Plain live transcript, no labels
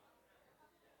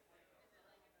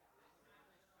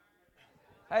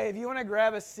Hey, if you want to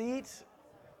grab a seat,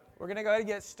 we're going to go ahead and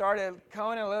get started.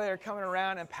 Cohen and Lily are coming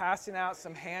around and passing out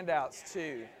some handouts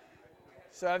too.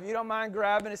 So if you don't mind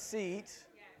grabbing a seat,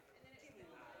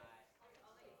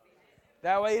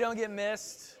 that way you don't get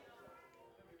missed.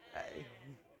 Hey.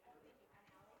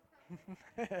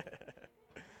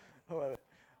 I love it.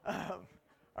 All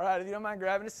right, if you don't mind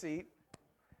grabbing a seat,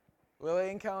 Lily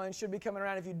and Cohen should be coming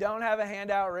around. If you don't have a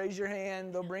handout, raise your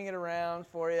hand. They'll bring it around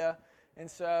for you. And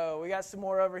so we got some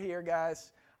more over here,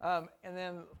 guys. And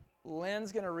then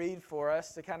Lynn's going to read for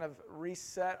us to kind of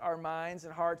reset our minds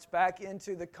and hearts back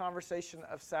into the conversation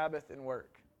of Sabbath and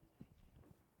work.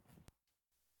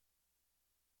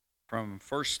 From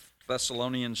 1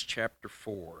 Thessalonians chapter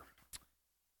 4.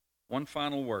 One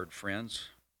final word, friends.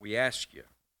 We ask you,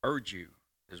 urge you,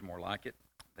 is more like it,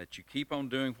 that you keep on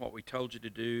doing what we told you to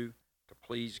do to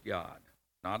please God,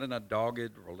 not in a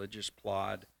dogged religious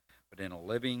plod, but in a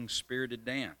living, spirited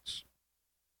dance.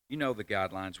 You know the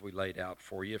guidelines we laid out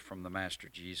for you from the Master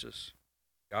Jesus.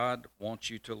 God wants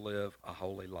you to live a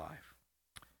holy life.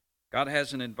 God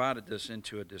hasn't invited us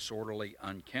into a disorderly,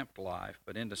 unkempt life,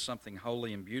 but into something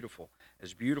holy and beautiful,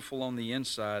 as beautiful on the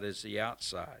inside as the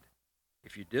outside.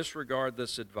 If you disregard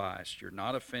this advice, you're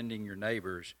not offending your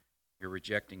neighbors, you're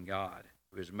rejecting God,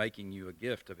 who is making you a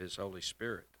gift of His Holy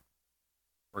Spirit.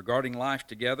 Regarding life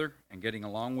together and getting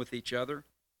along with each other,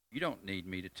 you don't need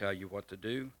me to tell you what to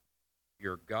do.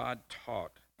 You're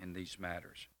God-taught in these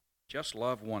matters. Just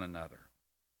love one another.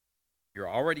 You're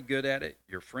already good at it.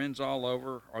 Your friends all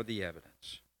over are the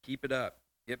evidence. Keep it up.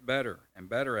 Get better and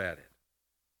better at it.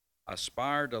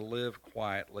 Aspire to live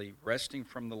quietly, resting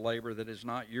from the labor that is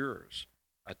not yours,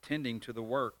 attending to the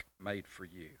work made for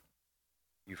you.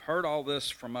 You've heard all this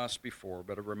from us before,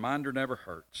 but a reminder never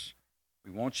hurts.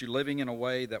 We want you living in a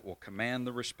way that will command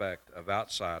the respect of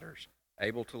outsiders,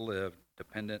 able to live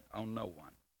dependent on no one.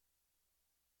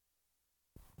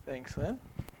 Thanks, Lynn.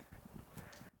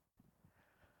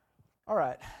 All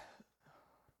right.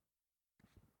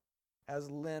 As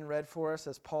Lynn read for us,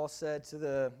 as Paul said to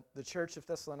the church of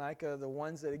Thessalonica, the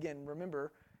ones that, again,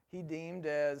 remember, he deemed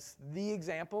as the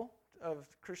example of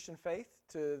Christian faith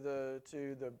to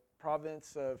the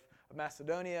province of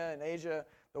Macedonia and Asia,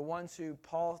 the ones who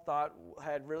Paul thought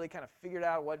had really kind of figured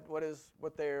out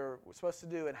what they're supposed to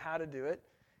do and how to do it.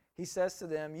 He says to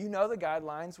them, you know the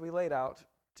guidelines we laid out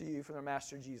to you from the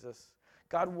Master Jesus.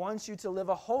 God wants you to live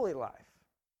a holy life.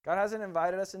 God hasn't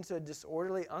invited us into a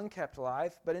disorderly, unkept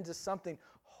life, but into something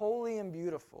holy and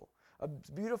beautiful.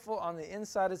 Beautiful on the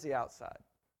inside as the outside.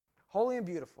 Holy and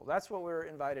beautiful. That's what we're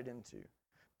invited into.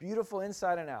 Beautiful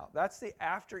inside and out. That's the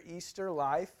after Easter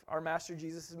life our Master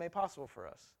Jesus has made possible for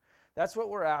us. That's what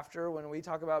we're after when we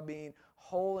talk about being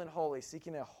whole and holy,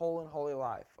 seeking a whole and holy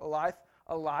life. A life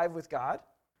alive with God,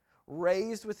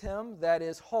 raised with Him that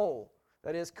is whole,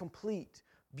 that is complete,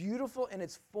 beautiful in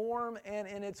its form and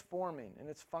in its forming, in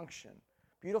its function.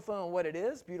 Beautiful in what it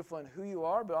is, beautiful in who you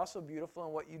are, but also beautiful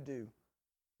in what you do.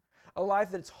 A life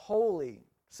that's holy,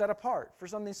 set apart for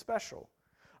something special.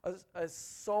 A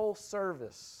soul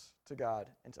service to God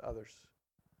and to others.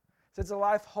 Since a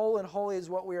life whole and holy is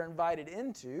what we are invited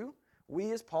into,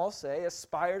 we, as Paul say,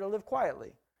 aspire to live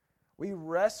quietly. We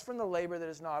rest from the labor that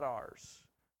is not ours.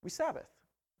 We Sabbath.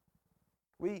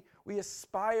 We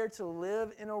aspire to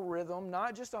live in a rhythm,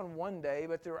 not just on one day,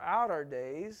 but throughout our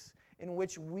days, in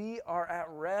which we are at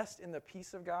rest in the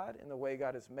peace of God, in the way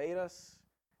God has made us,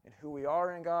 in who we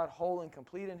are in God, whole and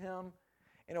complete in Him,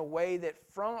 in a way that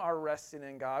from our resting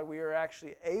in God, we are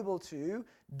actually able to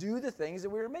do the things that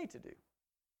we were made to do.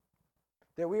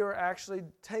 That we are actually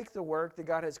take the work that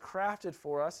God has crafted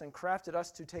for us and crafted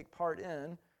us to take part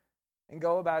in and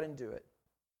go about and do it.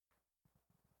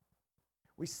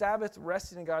 We Sabbath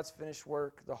resting in God's finished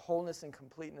work, the wholeness and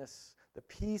completeness, the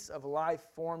peace of life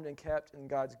formed and kept in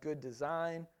God's good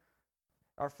design.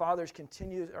 Our Father's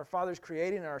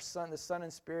creating, and the Son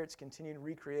and Spirit's continued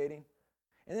recreating.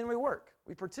 And then we work.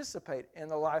 We participate in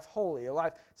the life holy, a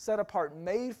life set apart,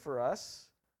 made for us,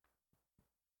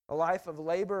 a life of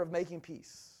labor of making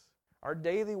peace. Our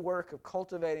daily work of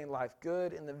cultivating life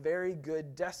good in the very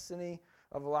good destiny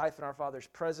of life in our Father's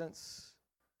presence,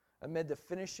 amid the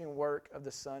finishing work of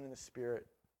the Son and the Spirit.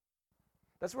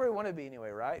 That's where we want to be anyway,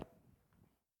 right?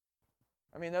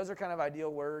 I mean, those are kind of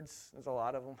ideal words. There's a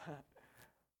lot of them.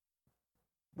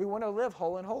 We want to live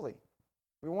whole and holy.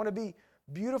 We want to be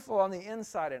beautiful on the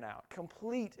inside and out,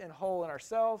 complete and whole in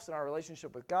ourselves and our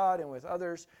relationship with God and with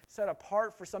others, set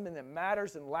apart for something that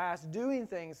matters and lasts, doing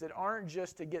things that aren't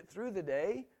just to get through the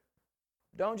day,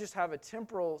 don't just have a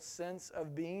temporal sense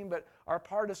of being, but are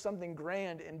part of something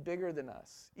grand and bigger than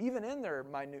us, even in their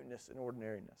minuteness and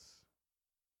ordinariness.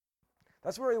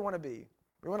 That's where we want to be.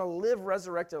 We want to live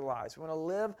resurrected lives. We want to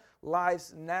live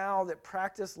lives now that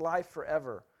practice life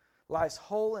forever. Lives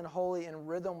whole and holy in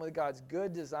rhythm with God's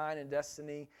good design and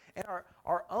destiny, and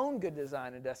our own good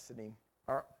design and destiny,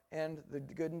 and the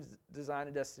good design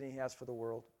and destiny He has for the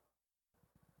world.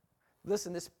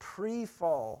 Listen, this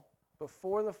pre-fall,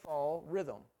 before the fall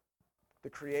rhythm, the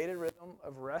created rhythm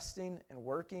of resting and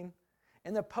working,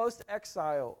 and the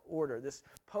post-exile order, this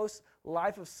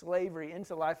post-life of slavery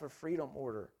into life of freedom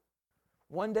order.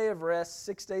 1 day of rest,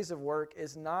 6 days of work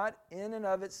is not in and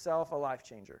of itself a life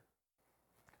changer.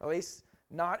 At least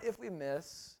not if we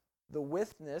miss the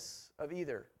withness of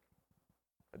either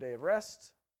a day of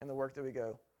rest and the work that we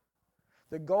go.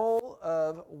 The goal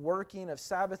of working, of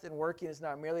Sabbath and working, is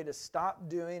not merely to stop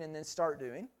doing and then start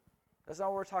doing. That's not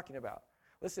what we're talking about.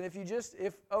 Listen,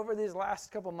 if over these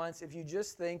last couple months, if you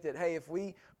just think that, hey, if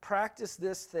we practice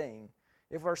this thing,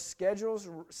 if our schedule's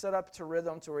set up to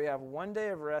rhythm to where we have 1 day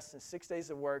of rest and 6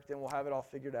 days of work, then we'll have it all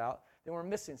figured out, then we're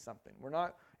missing something.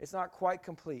 It's not quite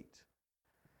complete.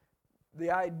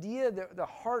 The idea, the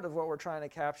heart of what we're trying to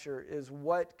capture is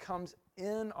what comes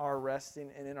in our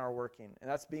resting and in our working, and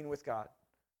that's being with God.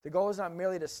 The goal is not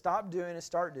merely to stop doing and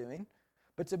start doing,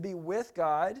 but to be with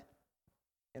God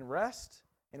and rest,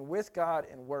 and with God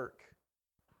and work.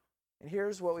 And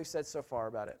here's what we've said so far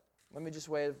about it. Let me just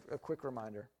wave a quick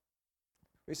reminder.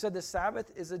 We said the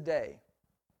Sabbath is a day.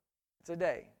 It's a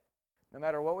day. No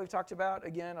matter what we've talked about,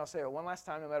 again, I'll say it one last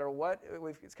time, no matter what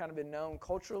it's kind of been known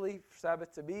culturally for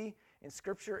Sabbath to be, in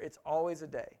Scripture, it's always a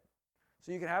day.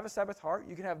 So you can have a Sabbath heart.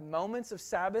 You can have moments of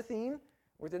Sabbathing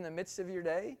within the midst of your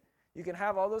day. You can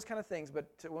have all those kind of things. But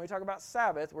when we talk about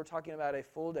Sabbath, we're talking about a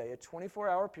full day, a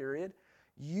 24-hour period,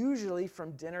 usually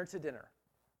from dinner to dinner.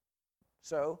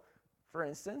 So, for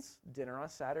instance, dinner on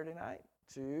Saturday night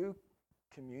to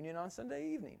communion on Sunday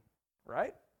evening,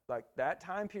 right? Like that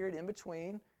time period in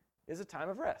between is a time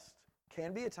of rest.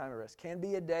 Can be a time of rest. Can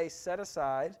be a day set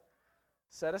aside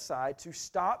to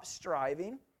stop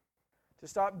striving, to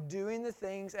stop doing the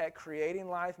things at creating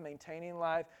life, maintaining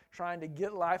life, trying to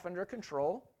get life under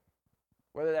control,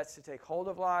 whether that's to take hold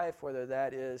of life, whether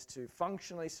that is to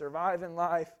functionally survive in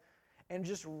life, and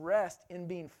just rest in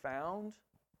being found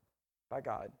by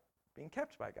God, being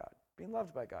kept by God, being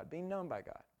loved by God, being known by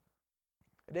God.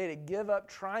 A day to give up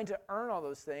trying to earn all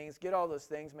those things, get all those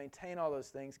things, maintain all those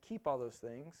things, keep all those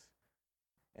things,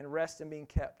 and rest in being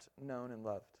kept, known, and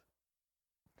loved.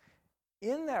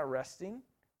 In that resting,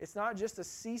 it's not just a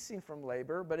ceasing from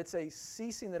labor, but it's a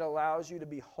ceasing that allows you to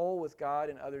be whole with God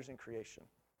and others in creation.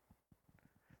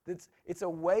 It's a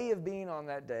way of being on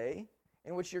that day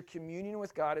in which your communion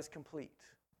with God is complete,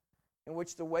 in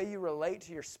which the way you relate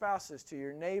to your spouses, to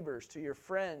your neighbors, to your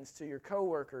friends, to your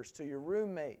coworkers, to your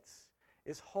roommates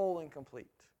is whole and complete.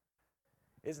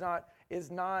 Is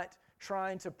not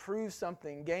trying to prove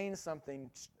something, gain something,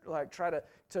 like try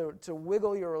to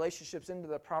wiggle your relationships into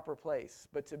the proper place,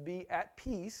 but to be at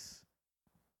peace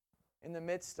in the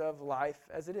midst of life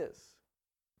as it is.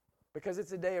 Because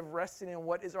it's a day of resting in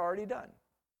what is already done.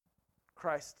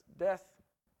 Christ's death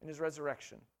and His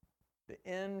resurrection. The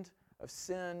end of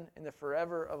sin and the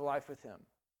forever of life with Him,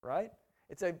 right?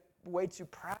 It's a way to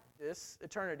practice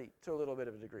eternity to a little bit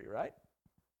of a degree, right?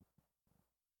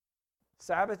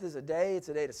 Sabbath is a day. It's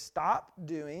a day to stop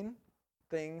doing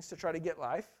things to try to get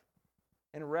life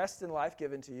and rest in life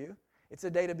given to you. It's a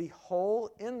day to be whole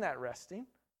in that resting,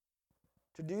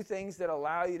 to do things that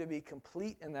allow you to be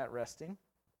complete in that resting.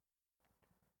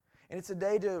 And it's a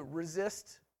day to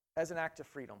resist as an act of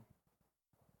freedom.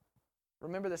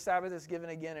 Remember, the Sabbath is given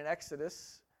again in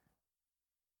Exodus.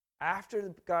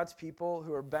 After God's people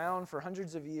who are bound for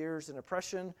hundreds of years in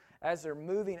oppression, as they're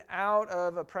moving out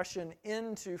of oppression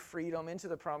into freedom, into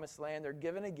the promised land, they're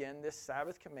given again this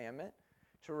Sabbath commandment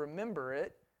to remember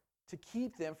it, to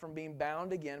keep them from being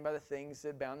bound again by the things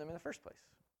that bound them in the first place.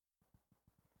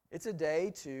 It's a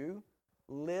day to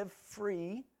live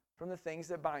free from the things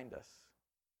that bind us.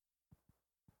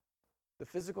 The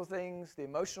physical things, the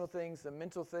emotional things, the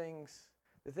mental things,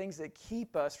 the things that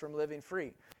keep us from living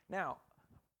free. Now,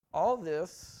 all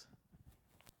this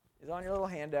is on your little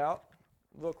handout,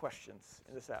 little questions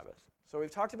in the Sabbath. So we've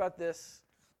talked about this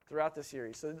throughout the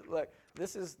series. So look,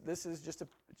 this is just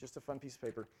a fun piece of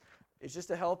paper. It's just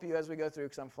to help you as we go through,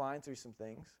 because I'm flying through some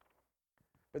things.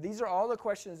 But these are all the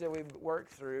questions that we've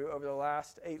worked through over the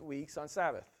last 8 weeks on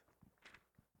Sabbath.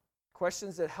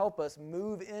 Questions that help us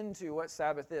move into what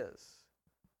Sabbath is.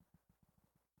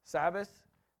 Sabbath,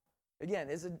 again,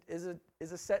 is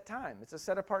a set time. It's a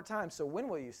set apart time. So when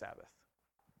will you Sabbath?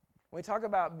 When we talk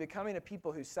about becoming a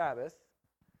people who Sabbath,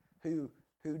 who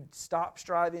stop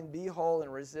striving, be whole,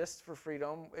 and resist for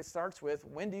freedom, it starts with,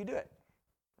 when do you do it?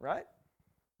 Right?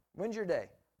 When's your day?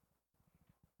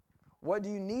 What do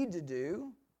you need to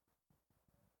do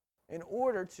in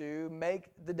order to make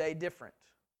the day different?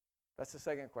 That's the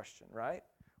second question, right?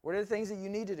 What are the things that you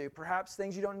need to do? Perhaps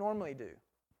things you don't normally do.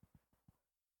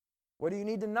 What do you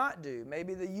need to not do?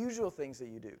 Maybe the usual things that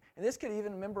you do. And this could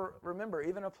even, remember,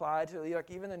 even apply to like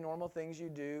even the normal things you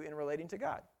do in relating to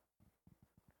God.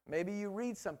 Maybe you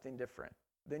read something different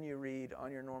than you read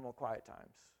on your normal quiet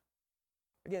times.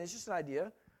 Again, it's just an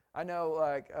idea. I know,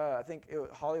 I think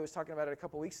Holly was talking about it a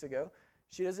couple weeks ago.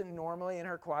 She doesn't normally, in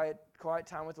her quiet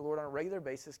time with the Lord on a regular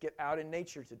basis, get out in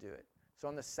nature to do it. So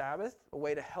on the Sabbath, a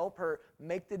way to help her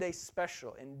make the day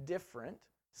special and different,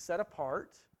 set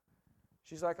apart,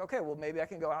 she's like, okay, well, maybe I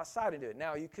can go outside and do it.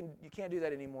 Now, you can't do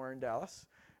that anymore in Dallas,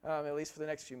 at least for the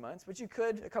next few months, but you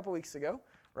could a couple weeks ago,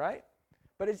 right?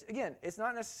 But it's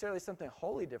not necessarily something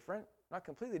wholly different, not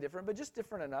completely different, but just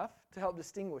different enough to help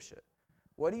distinguish it.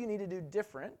 What do you need to do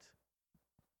different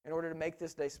in order to make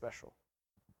this day special?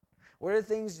 What are the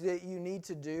things that you need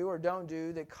to do or don't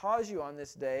do that cause you on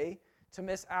this day to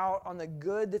miss out on the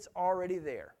good that's already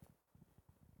there?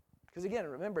 Because again,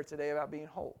 remember today about being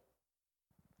whole.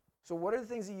 So what are the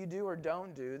things that you do or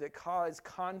don't do that cause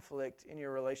conflict in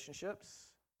your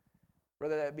relationships?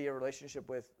 Whether that be a relationship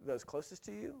with those closest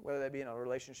to you, whether that be in a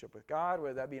relationship with God,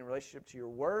 whether that be in a relationship to your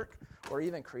work, or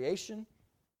even creation.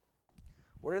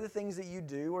 What are the things that you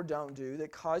do or don't do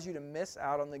that cause you to miss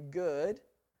out on the good,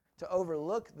 to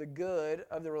overlook the good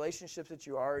of the relationships that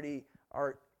you already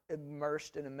are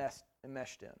immersed and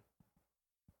enmeshed in?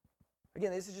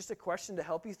 Again, this is just a question to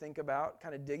help you think about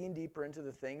kind of digging deeper into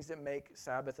the things that make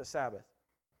Sabbath a Sabbath.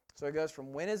 So it goes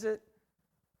from when is it,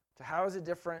 to how is it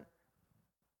different,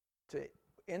 to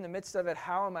in the midst of it,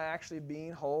 how am I actually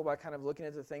being whole by kind of looking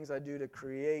at the things I do to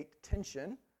create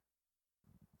tension,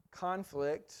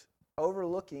 conflict,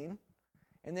 overlooking,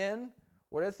 and then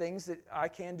what are the things that I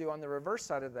can do on the reverse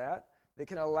side of that that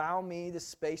can allow me the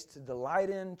space to delight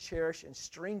in, cherish, and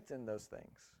strengthen those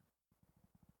things?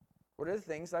 What are the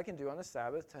things I can do on the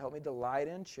Sabbath to help me delight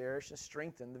in, cherish, and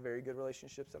strengthen the very good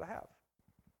relationships that I have?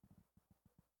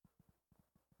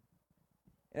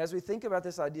 And as we think about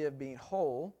this idea of being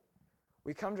whole,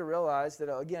 we come to realize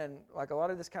that, again, like a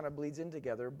lot of this kind of bleeds in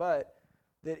together, but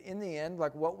that in the end,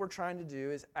 like what we're trying to do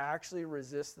is actually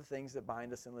resist the things that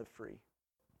bind us and live free.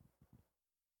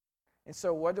 And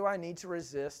so what do I need to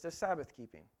resist as Sabbath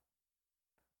keeping?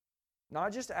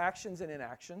 Not just actions and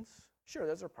inactions. Sure,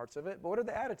 those are parts of it, but what are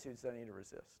the attitudes that I need to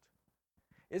resist?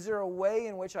 Is there a way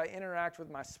in which I interact with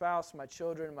my spouse, my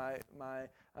children,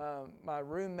 my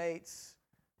roommates,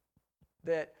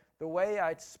 that the way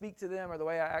I speak to them or the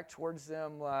way I act towards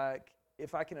them, like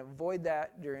if I can avoid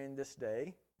that during this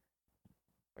day,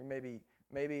 or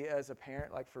maybe as a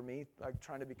parent, like for me, like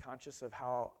trying to be conscious of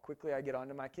how quickly I get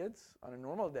onto my kids on a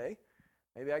normal day,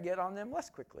 maybe I get on them less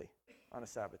quickly on a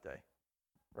Sabbath day,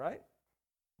 right?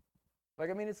 Like,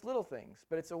 I mean, it's little things,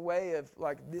 but it's a way of,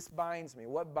 like, this binds me.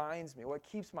 What binds me? What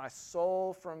keeps my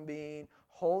soul from being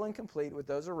whole and complete with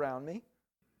those around me?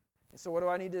 And so what do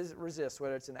I need to resist,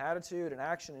 whether it's an attitude, an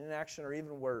action, an inaction, or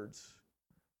even words?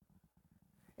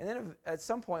 And then at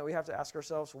some point, we have to ask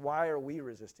ourselves, why are we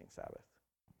resisting Sabbath?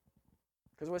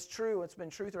 Because what's been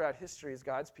true throughout history is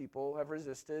God's people have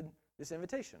resisted this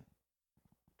invitation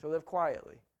to live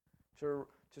quietly, to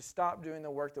stop doing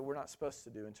the work that we're not supposed to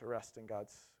do, and to rest in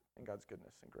God's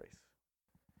goodness and grace.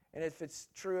 And if it's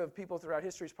true of people throughout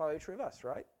history, it's probably true of us,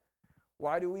 right?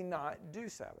 Why do we not do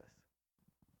Sabbath?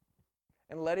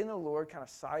 And letting the Lord kind of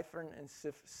siphon and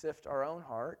sift our own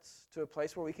hearts to a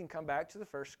place where we can come back to the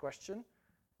first question.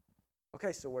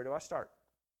 Okay, so where do I start?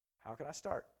 How can I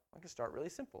start? I can start really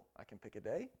simple. I can pick a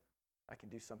day. I can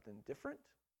do something different.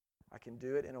 I can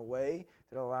do it in a way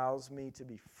that allows me to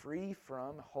be free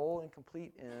from, whole and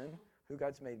complete in who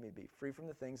God's made me to be, free from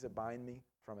the things that bind me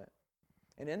from it.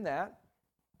 And in that,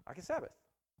 I can Sabbath.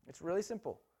 It's really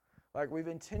simple. Like, we've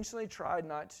intentionally tried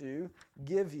not to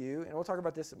give you, and we'll talk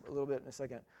about this a little bit in a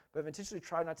second, but I've intentionally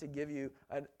tried not to give you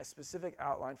a specific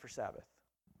outline for Sabbath.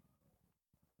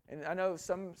 And I know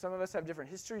some of us have different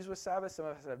histories with Sabbath, some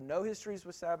of us have no histories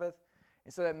with Sabbath,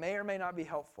 and so that may or may not be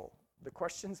helpful. The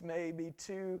questions may be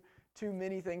too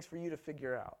many things for you to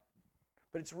figure out.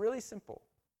 But it's really simple.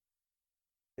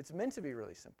 It's meant to be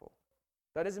really simple.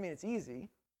 That doesn't mean it's easy,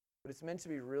 but it's meant to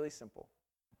be really simple.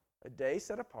 A day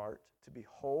set apart to be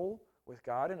whole with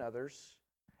God and others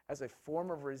as a form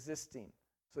of resisting,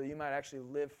 so that you might actually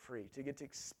live free, to get to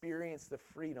experience the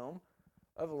freedom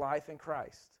of life in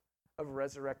Christ, of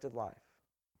resurrected life.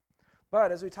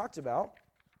 But as we talked about,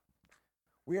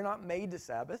 we are not made to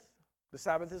Sabbath. The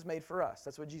Sabbath is made for us.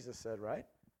 That's what Jesus said, right?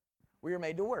 We are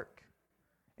made to work.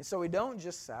 And so we don't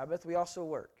just Sabbath, we also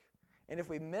work. And if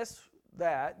we miss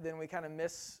that, then we kind of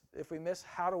miss, if we miss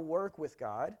how to work with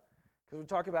God, because we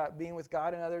talk about being with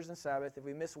God and others in Sabbath, if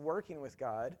we miss working with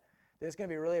God, then it's going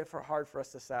to be really hard for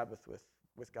us to Sabbath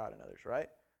with God and others, right?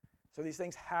 So these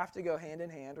things have to go hand in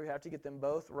hand. We have to get them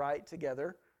both right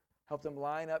together, help them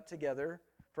line up together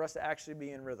for us to actually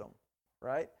be in rhythm,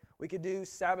 right? We could do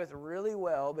Sabbath really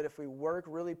well, but if we work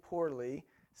really poorly,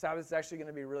 Sabbath is actually going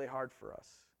to be really hard for us.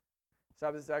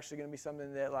 Sabbath is actually going to be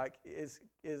something that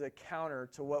is a counter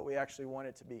to what we actually want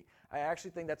it to be. I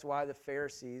actually think that's why the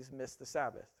Pharisees missed the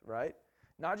Sabbath, right?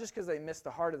 Not just because they missed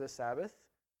the heart of the Sabbath.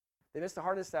 They missed the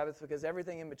heart of the Sabbath because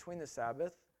everything in between the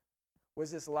Sabbath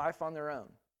was this life on their own,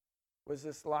 was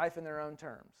this life in their own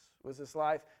terms, was this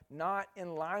life not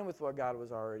in line with what God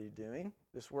was already doing,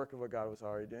 this work of what God was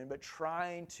already doing, but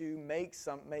trying to make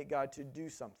God to do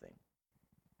something.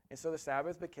 And so the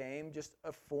Sabbath became just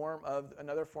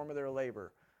another form of their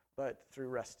labor, but through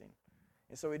resting.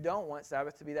 And so we don't want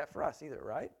Sabbath to be that for us either,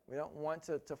 right? We don't want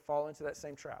to fall into that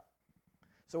same trap.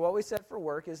 So what we said for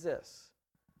work is this.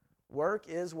 Work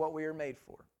is what we are made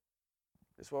for.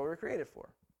 This is what we were created for.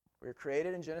 We were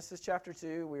created in Genesis chapter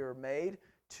 2. We were made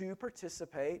to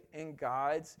participate in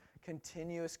God's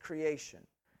continuous creation.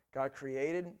 God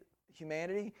created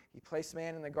humanity. He placed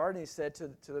man in the garden. He said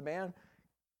to the man,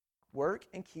 work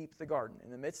and keep the garden. In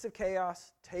the midst of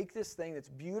chaos, take this thing that's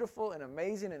beautiful and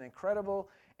amazing and incredible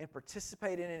and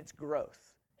participate in its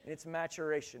growth, in its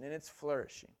maturation, in its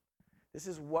flourishing. This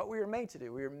is what we are made to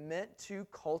do. We are meant to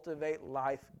cultivate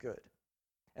life good.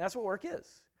 And that's what work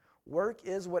is. Work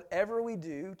is whatever we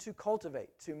do to cultivate,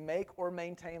 to make or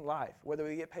maintain life, whether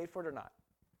we get paid for it or not.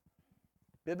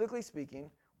 Biblically speaking,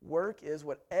 work is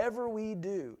whatever we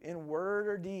do in word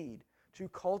or deed to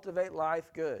cultivate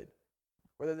life good.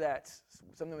 Whether that's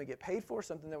something we get paid for,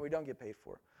 something that we don't get paid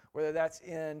for. Whether that's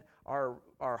in our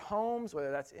homes,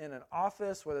 whether that's in an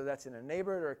office, whether that's in a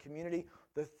neighborhood or a community,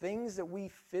 the things that we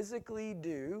physically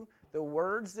do, the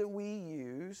words that we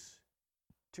use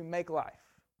to make life.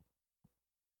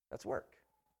 That's work.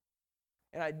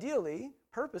 And ideally,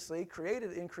 purposely,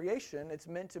 created in creation, it's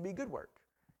meant to be good work.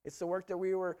 It's the work that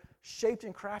we were shaped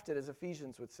and crafted, as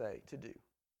Ephesians would say, to do.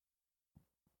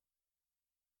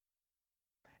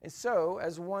 And so,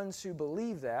 as ones who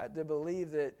believe that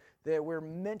we're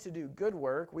meant to do good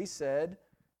work, we said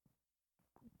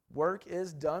work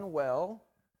is done well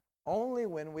only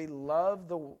when we love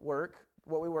the work,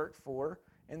 what we work for,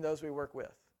 and those we work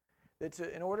with.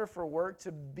 In order for work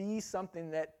to be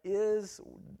something that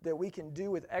we can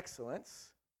do with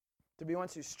excellence, to be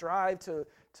ones who strive to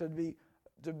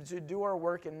do our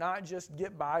work and not just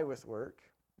get by with work,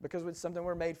 because it's something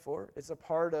we're made for, it's a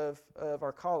part of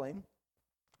our calling,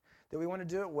 that we want to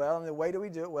do it well, and the way that we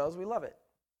do it well is we love it.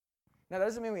 Now, that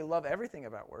doesn't mean we love everything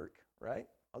about work, right?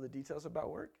 All the details about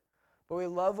work. But we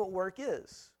love what work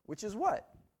is, which is what?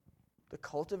 The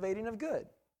cultivating of good,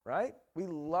 right? We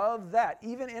love that.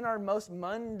 Even in our most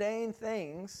mundane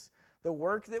things, the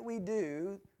work that we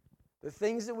do, the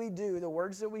things that we do, the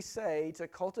words that we say to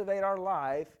cultivate our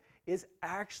life is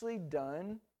actually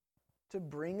done to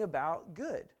bring about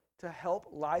good, to help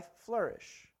life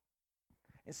flourish.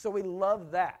 And so we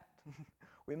love that.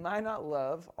 We might not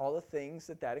love all the things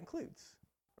that includes,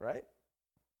 right?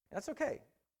 That's okay.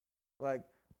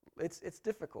 It's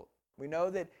difficult. We know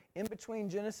that in between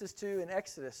Genesis 2 and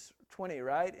Exodus 20,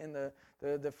 right, in the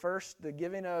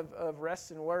giving of rest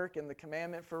and work and the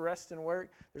commandment for rest and work,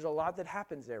 there's a lot that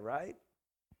happens there, right?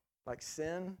 Like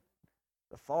sin,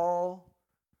 the fall,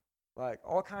 like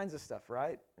all kinds of stuff,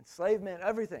 right? Enslavement,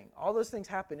 everything. All those things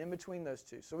happen in between those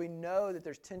two. So we know that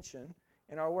there's tension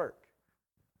in our work.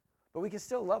 But we can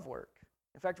still love work.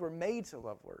 In fact, we're made to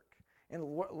love work. And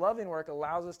loving work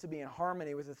allows us to be in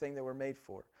harmony with the thing that we're made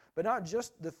for. But not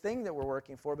just the thing that we're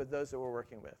working for, but those that we're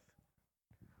working with.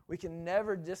 We can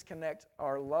never disconnect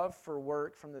our love for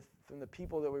work from the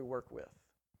people that we work with.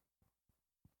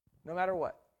 No matter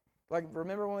what. Like,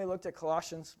 remember when we looked at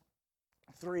Colossians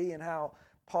 3 and how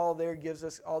Paul there gives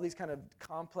us all these kind of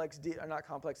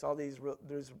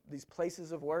there's these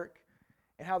places of work,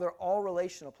 and how they're all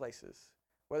relational places.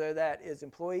 Whether that is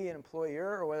employee and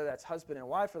employer, or whether that's husband and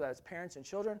wife, or that's parents and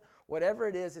children, whatever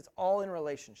it is, it's all in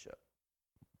relationship.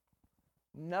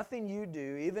 Nothing you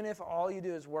do, even if all you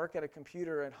do is work at a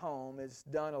computer at home, is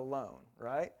done alone,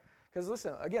 right? Because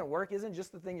listen, again, work isn't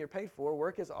just the thing you're paid for.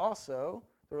 Work is also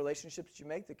the relationships you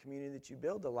make, the community that you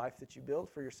build, the life that you build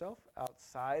for yourself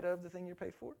outside of the thing you're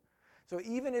paid for. So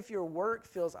even if your work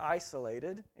feels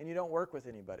isolated and you don't work with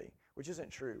anybody, which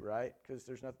isn't true, right? Because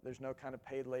there's no kind of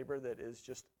paid labor that is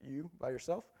just you by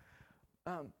yourself.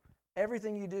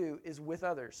 Everything you do is with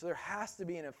others. So there has to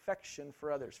be an affection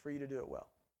for others for you to do it well.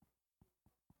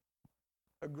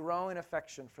 a growing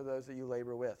affection for those that you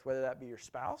labor with, whether that be your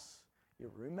spouse, your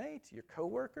roommate, your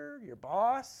coworker, your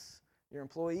boss, your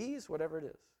employees, whatever it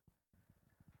is.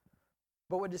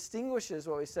 But what distinguishes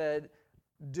what we said,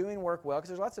 doing work well, because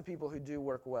there's lots of people who do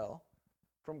work well,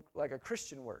 from like a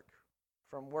Christian work,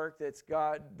 from work that's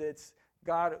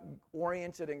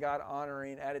God-oriented and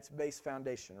God-honoring at its base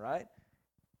foundation, right?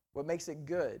 What makes it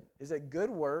good is that good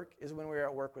work is when we're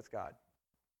at work with God.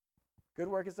 Good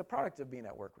work is the product of being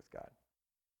at work with God.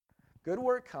 Good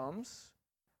work comes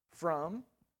from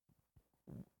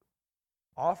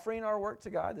offering our work to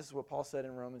God. This is what Paul said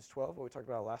in Romans 12, what we talked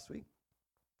about last week.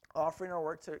 Offering our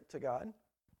work to God,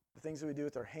 the things that we do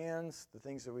with our hands, the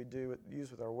things that we use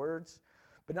with our words,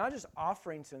 but not just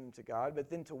offering them to God, but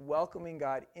then to welcoming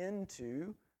God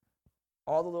into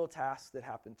all the little tasks that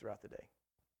happen throughout the day.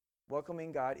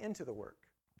 Welcoming God into the work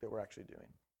that we're actually doing.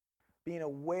 Being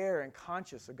aware and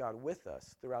conscious of God with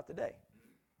us throughout the day.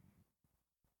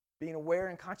 Being aware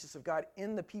and conscious of God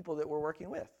in the people that we're working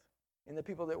with, in the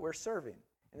people that we're serving,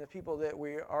 in the people that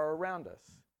we are around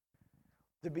us.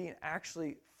 To being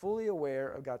actually fully aware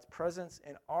of God's presence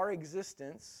and our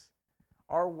existence,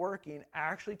 our working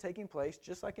actually taking place,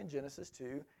 just like in Genesis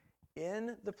 2,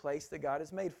 in the place that God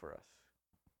has made for us.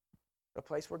 A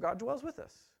place where God dwells with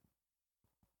us.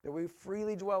 That we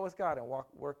freely dwell with God and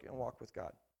work with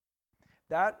God.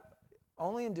 That,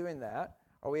 only in doing that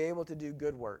are we able to do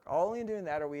good work. Only in doing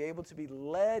that are we able to be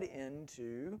led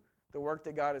into the work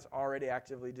that God is already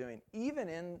actively doing. Even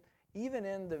in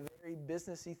the very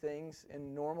businessy things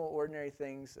and normal, ordinary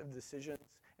things of decisions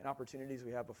and opportunities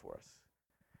we have before us.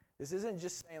 This isn't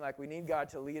just saying like we need God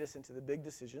to lead us into the big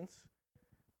decisions,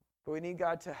 but we need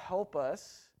God to help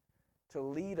us, to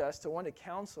lead us, to want to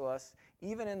counsel us,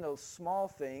 even in those small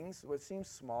things, what seems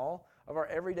small, of our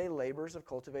everyday labors of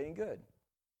cultivating good.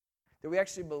 That we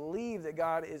actually believe that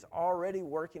God is already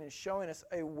working and showing us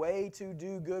a way to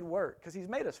do good work, because He's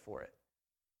made us for it.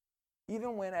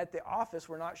 Even when at the office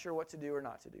we're not sure what to do or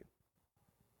not to do.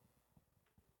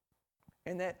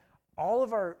 And that all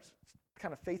of our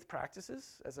kind of faith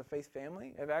practices as a faith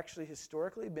family have actually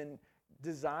historically been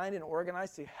designed and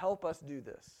organized to help us do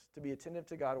this, to be attentive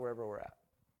to God wherever we're at,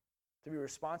 to be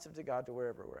responsive to God to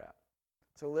wherever we're at,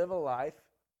 to live a life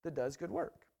that does good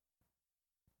work.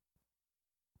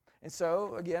 And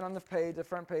so, again, on the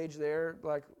front page there,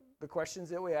 like the questions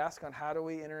that we ask on how do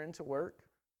we enter into work,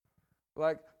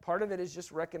 like part of it is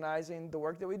just recognizing the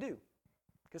work that we do.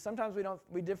 Because sometimes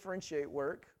we differentiate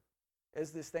work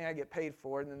as this thing I get paid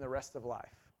for and then the rest of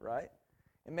life, right?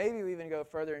 And maybe we even go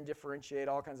further and differentiate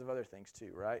all kinds of other things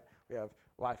too, right? We have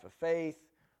life of faith,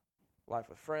 life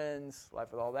with friends,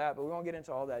 life with all that, but we won't get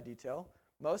into all that detail.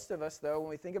 Most of us, though, when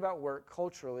we think about work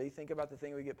culturally, think about the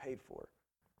thing we get paid for.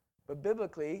 But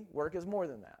biblically, work is more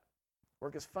than that.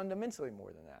 Work is fundamentally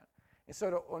more than that. And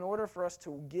so in order for us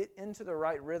to get into the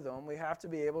right rhythm, we have to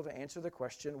be able to answer the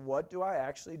question, what do I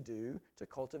actually do to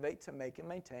cultivate, to make and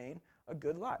maintain a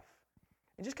good life?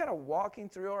 And just kind of walking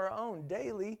through our own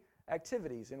daily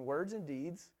activities in words and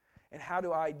deeds, and how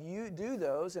do I do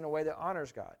those in a way that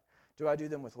honors God? Do I do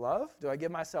them with love? Do I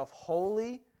give myself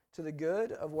wholly to the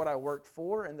good of what I worked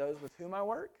for and those with whom I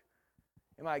work?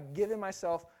 Am I giving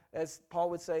myself, as Paul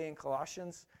would say in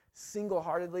Colossians,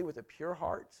 single-heartedly with a pure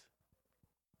heart?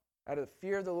 Out of the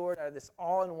fear of the Lord, out of this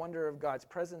awe and wonder of God's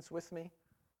presence with me?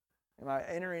 Am I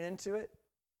entering into it?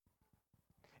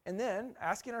 And then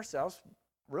asking ourselves,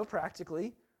 real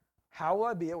practically, how will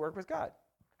I be at work with God?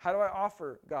 How do I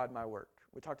offer God my work?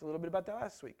 We talked a little bit about that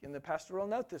last week in the pastoral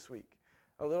note this week.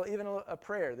 A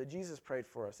prayer that Jesus prayed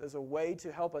for us as a way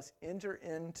to help us enter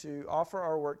into, offer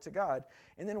our work to God,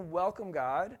 and then welcome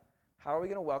God. How are we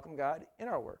going to welcome God in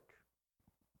our work?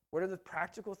 What are the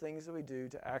practical things that we do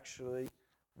to actually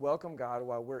welcome God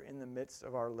while we're in the midst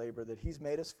of our labor that He's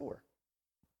made us for?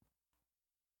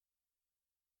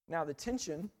 Now, the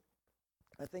tension,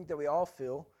 I think, that we all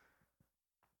feel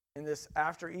in this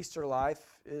after Easter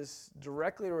life is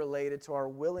directly related to our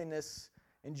willingness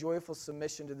and joyful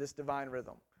submission to this divine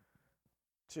rhythm,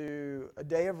 to a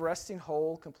day of resting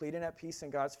whole, complete and at peace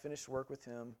in God's finished work with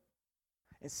Him,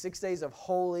 and 6 days of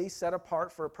holy, set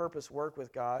apart for a purpose work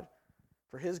with God,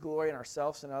 for His glory and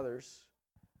ourselves and others.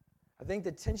 I think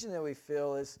the tension that we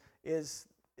feel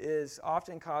is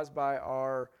often caused by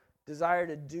our desire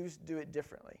to do it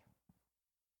differently.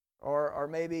 Or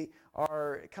maybe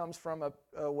it comes from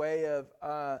a way of,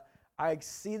 I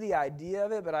see the idea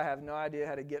of it, but I have no idea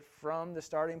how to get from the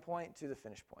starting point to the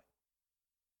finish point.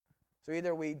 So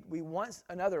either we want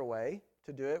another way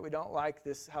to do it. We don't like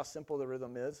this, how simple the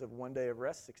rhythm is of 1 day of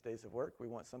rest, 6 days of work. We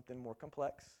want something more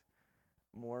complex,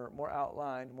 more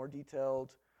outlined, more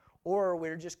detailed. or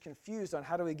we're just confused on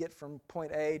how do we get from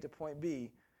point A to point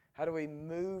B. How do we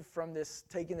move from this,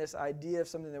 taking this idea of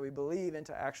something that we believe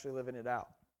into actually living it out?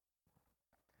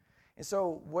 And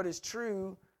so what is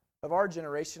true of our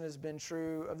generation has been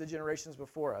true of the generations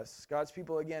before us. God's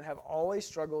people, again, have always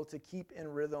struggled to keep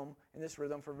in this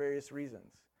rhythm for various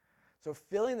reasons. So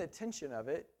feeling the tension of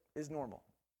it is normal.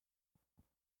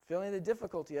 Feeling the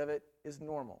difficulty of it is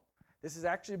normal. This has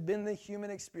actually been the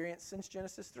human experience since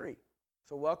Genesis 3.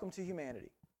 So welcome to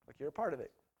humanity. Like you're a part of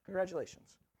it.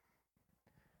 Congratulations.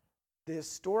 The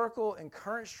historical and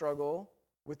current struggle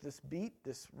with this beat,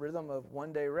 this rhythm of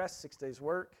 1 day rest, 6 days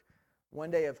work,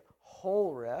 1 day of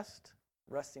whole rest,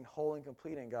 resting whole and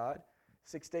complete in God,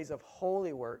 6 days of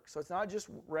holy work. So it's not just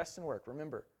rest and work.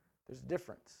 Remember, there's a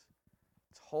difference.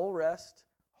 It's whole rest,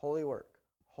 holy work.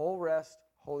 Whole rest,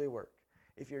 holy work.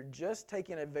 If you're just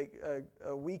taking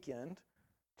a weekend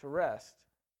to rest,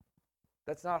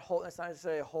 that's not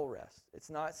necessarily a whole rest. It's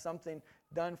not something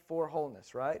done for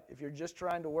wholeness, right? If you're just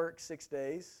trying to work 6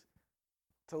 days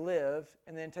to live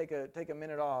and then take a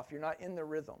minute off, you're not in the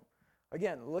rhythm.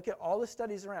 Again, look at all the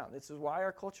studies around. This is why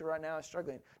our culture right now is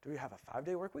struggling. Do we have a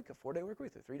 5-day work week, a 4-day work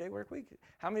week, a 3-day work week?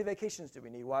 How many vacations do we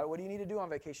need? What do you need to do on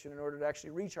vacation in order to actually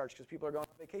recharge? Because people are going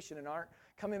on vacation and aren't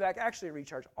coming back actually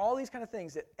recharge. All these kind of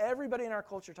things that everybody in our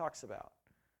culture talks about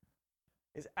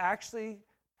is actually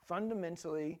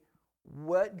fundamentally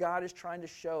what God is trying to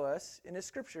show us in His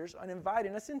Scriptures and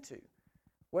inviting us into.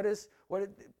 What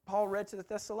Paul read to the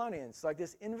Thessalonians, like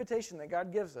this invitation that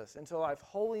God gives us into a life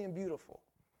holy and beautiful.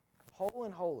 Whole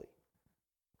and holy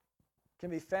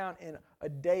can be found in a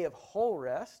day of whole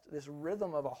rest, this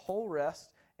rhythm of a whole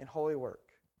rest and holy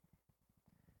work.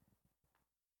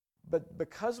 But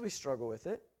because we struggle with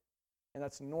it, and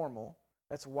that's normal,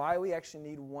 that's why we actually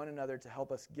need one another to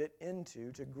help us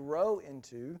to grow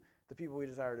into the people we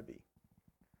desire to be.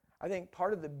 I think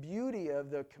part of the beauty of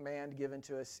the command given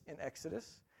to us in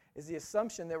Exodus is the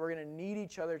assumption that we're going to need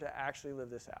each other to actually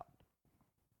live this out.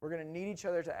 We're going to need each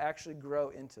other to actually grow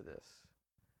into this.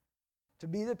 To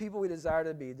be the people we desire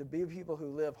to be people who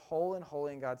live whole and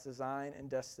holy in God's design and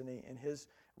destiny and His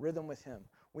rhythm with Him.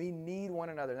 We need one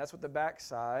another. And that's what the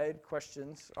backside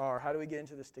questions are. How do we get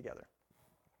into this together?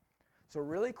 So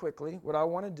really quickly, what I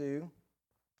want to do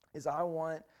is I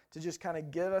want to just kind of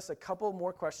give us a couple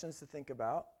more questions to think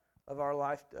about of our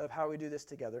life, of how we do this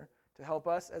together, to help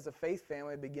us as a faith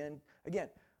family begin, again,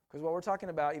 because what we're talking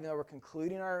about, even though we're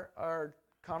concluding our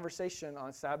conversation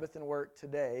on Sabbath and work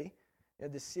today,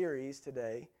 this series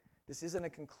today, this isn't a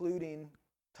concluding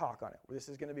talk on it. This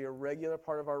is going to be a regular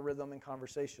part of our rhythm and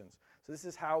conversations. So this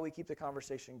is how we keep the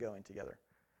conversation going together.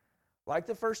 Like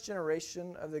the first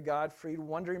generation of the God-freed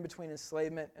wandering between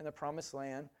enslavement and the promised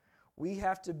land, we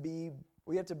have to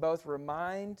both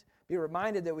be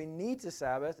reminded that we need to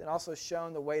Sabbath and also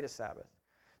shown the way to Sabbath.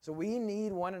 So we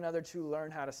need one another to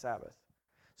learn how to Sabbath.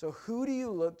 So who do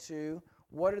you look to?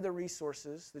 What are the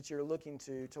resources that you're looking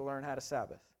to learn how to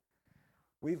Sabbath?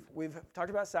 We've talked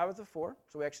about Sabbath before,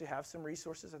 so we actually have some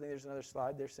resources. I think there's another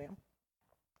slide there, Sam.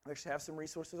 We actually have some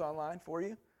resources online for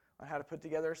you on how to put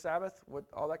together a Sabbath,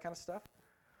 all that kind of stuff.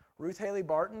 Ruth Haley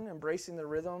Barton, Embracing the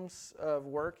Rhythms of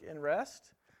Work and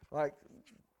Rest. Like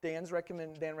Dan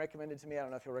recommended to me. I don't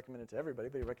know if he'll recommend it to everybody,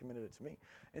 but he recommended it to me.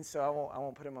 And so I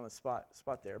won't put him on the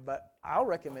spot there, but I'll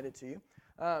recommend it to you.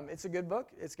 It's a good book.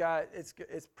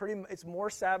 It's more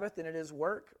Sabbath than it is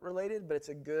work related, but it's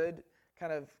a good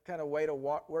kind of way to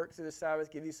work through the Sabbath,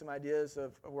 give you some ideas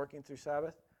of working through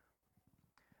Sabbath.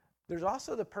 There's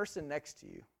also the person next to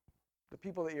you, the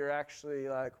people that you're actually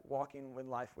like walking in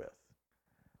life with.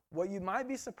 What you might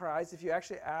be surprised if you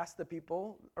actually ask the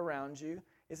people around you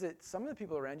is that some of the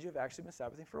people around you have actually been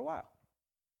Sabbathing for a while.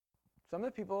 Some of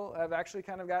the people have actually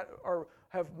kind of got, or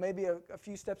have maybe a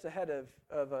few steps ahead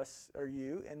of us, or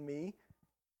you and me,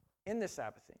 in this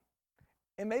Sabbathing.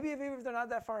 And maybe even if they're not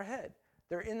that far ahead,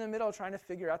 they're in the middle trying to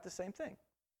figure out the same thing.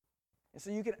 And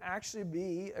so you can actually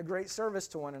be a great service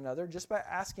to one another just by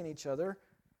asking each other,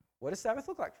 what does Sabbath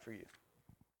look like for you?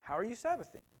 How are you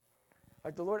Sabbathing?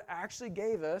 Like the Lord actually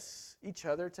gave us each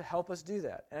other to help us do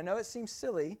that. And I know it seems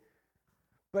silly,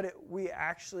 but we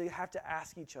actually have to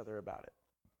ask each other about it.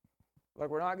 Like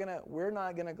we're not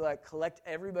gonna like collect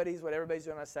what everybody's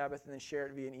doing on Sabbath and then share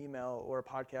it via an email or a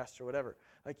podcast or whatever.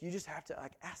 Like you just have to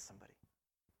like ask somebody.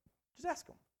 Just ask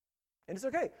them. And it's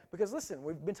okay, because listen,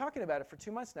 we've been talking about it for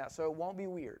 2 months now, so it won't be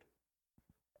weird.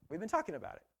 We've been talking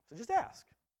about it, so just ask.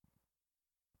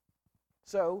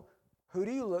 So, who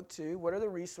do you look to? What are the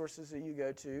resources that you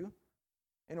go to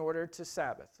in order to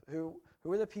Sabbath? Who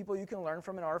are the people you can learn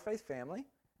from in our faith family?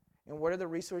 And what are the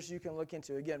resources you can look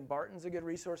into? Again, Barton's a good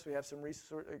resource. We have some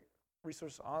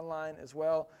resources online as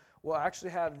well. We'll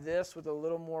actually have this with a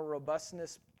little more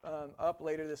robustness up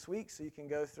later this week, so you can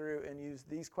go through and use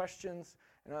these questions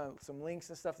and some links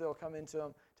and stuff that will come into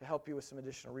them to help you with some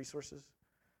additional resources.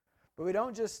 But we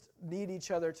don't just need each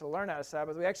other to learn how to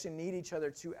Sabbath. We actually need each other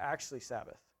to actually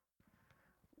Sabbath.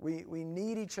 We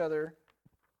need each other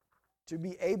to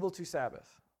be able to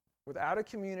Sabbath. Without a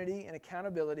community and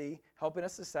accountability helping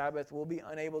us to Sabbath, we'll be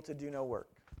unable to do no work.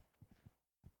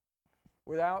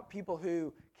 Without people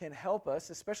who can help us,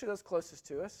 especially those closest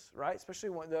to us, right? Especially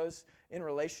those in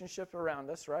relationship around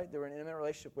us, right? That we're in an intimate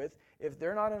relationship with. If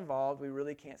they're not involved, we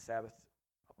really can't Sabbath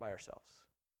by ourselves.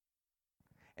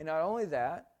 And not only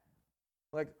that,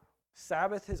 like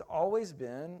Sabbath has always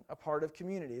been a part of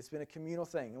community. It's been a communal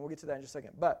thing, and we'll get to that in just a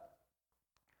second. But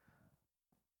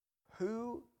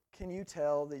who can you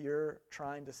tell that you're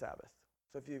trying to Sabbath?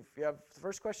 So if you have, the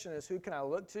first question is, who can I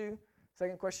look to?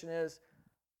 Second question is,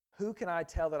 who can I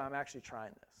tell that I'm actually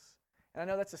trying this? And I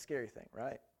know that's a scary thing,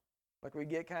 right? Like we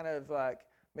get kind of like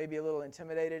maybe a little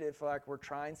intimidated if like we're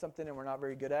trying something and we're not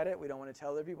very good at it. We don't want to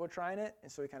tell other people we're trying it,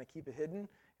 and so we kind of keep it hidden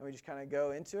and we just kind of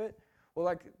go into it. Well,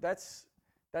 like that's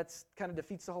kind of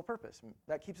defeats the whole purpose.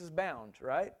 That keeps us bound,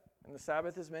 right? And the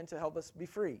Sabbath is meant to help us be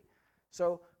free.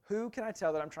 So who can I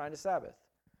tell that I'm trying to Sabbath?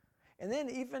 And then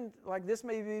even like this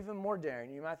may be even more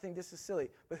daring. You might think this is silly,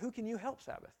 but who can you help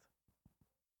Sabbath?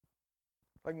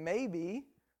 Like maybe,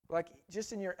 like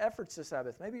just in your efforts to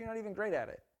Sabbath, maybe you're not even great at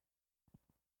it.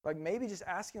 Like maybe just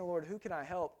asking the Lord, who can I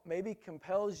help, maybe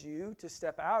compels you to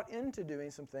step out into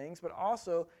doing some things, but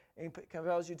also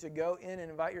compels you to go in and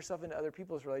invite yourself into other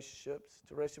people's relationships,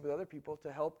 to relationship with other people,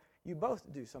 to help you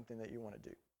both do something that you want to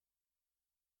do.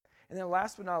 And then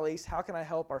last but not least, how can I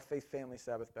help our faith family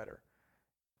Sabbath better?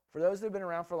 For those that have been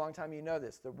around for a long time, you know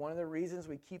this, that one of the reasons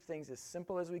we keep things as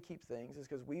simple as we keep things is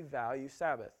because we value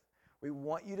Sabbath. We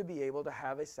want you to be able to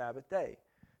have a Sabbath day.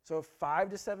 So 5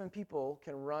 to 7 people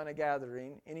can run a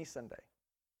gathering any Sunday.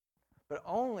 But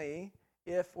only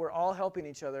if we're all helping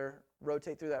each other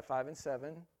rotate through that 5 and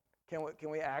 7 can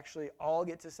we actually all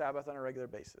get to Sabbath on a regular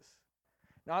basis.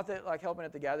 Not that like helping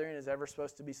at the gathering is ever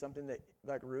supposed to be something that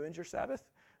like ruins your Sabbath.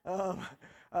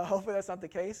 Hopefully that's not the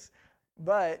case.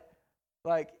 But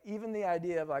like even the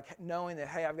idea of like knowing that,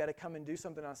 hey, I've got to come and do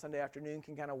something on Sunday afternoon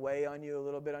can kind of weigh on you a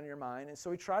little bit on your mind. And so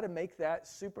we try to make that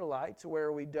super light to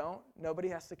where nobody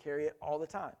has to carry it all the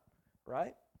time,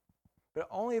 right? But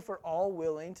only if we're all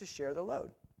willing to share the load.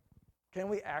 Can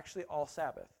we actually all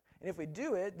Sabbath? And if we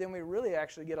do it, then we really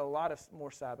actually get a lot of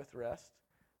more Sabbath rest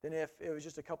than if it was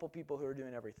just a couple people who are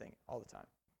doing everything all the time.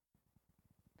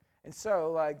 And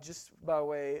so, like, just by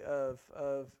way of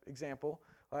example,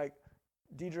 like,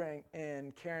 Deidre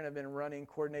and Karen have been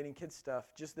coordinating kids stuff,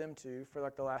 just them two, for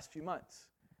like the last few months.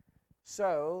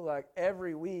 So, like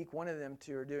every week, one of them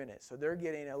two are doing it. So they're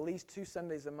getting at least 2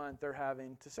 Sundays a month they're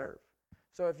having to serve.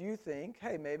 So if you think,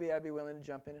 hey, maybe I'd be willing to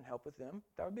jump in and help with them,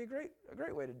 that would be a great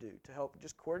way to help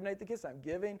just coordinate the kids. I'm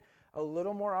giving a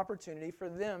little more opportunity for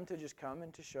them to just come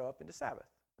and to show up into Sabbath,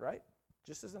 right?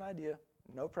 Just as an idea,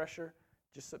 no pressure,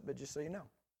 but just so you know,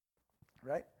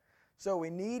 right? So we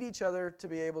need each other to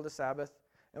be able to Sabbath,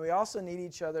 and we also need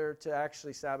each other to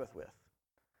actually Sabbath with.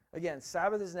 Again,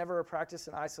 Sabbath is never a practice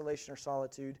in isolation or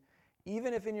solitude.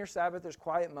 Even if in your Sabbath there's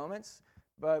quiet moments,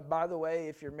 but by the way,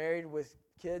 if you're married with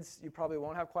kids, you probably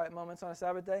won't have quiet moments on a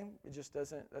Sabbath day. It just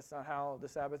doesn't, that's not how the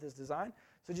Sabbath is designed.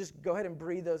 So just go ahead and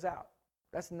breathe those out.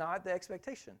 That's not the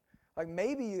expectation. Like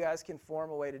maybe you guys can form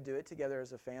a way to do it together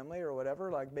as a family or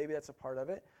whatever, like maybe that's a part of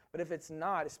it. But if it's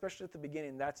not, especially at the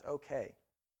beginning, that's okay.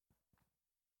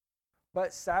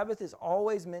 But Sabbath is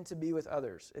always meant to be with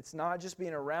others. It's not just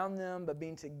being around them, but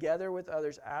being together with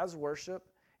others as worship,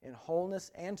 in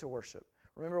wholeness and to worship.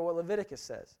 Remember what Leviticus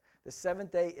says. The 7th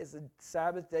day is the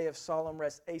Sabbath day of solemn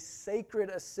rest, a sacred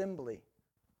assembly.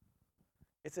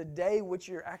 It's a day which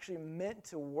you're actually meant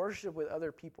to worship with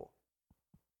other people.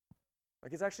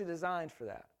 Like it's actually designed for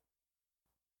that.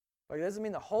 Like it doesn't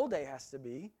mean the whole day has to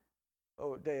be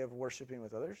a day of worshiping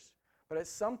with others. But at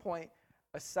some point,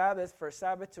 for a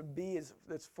Sabbath to be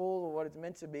that's full of what it's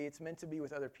meant to be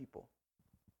with other people.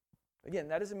 Again,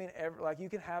 that doesn't mean you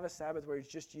can have a Sabbath where it's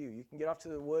just you. You can get off to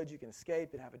the woods, you can escape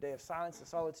and have a day of silence and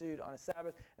solitude on a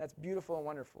Sabbath. That's beautiful and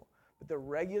wonderful. But the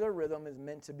regular rhythm is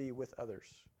meant to be with others.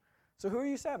 So who are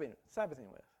you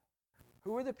Sabbathing with?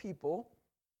 Who are the people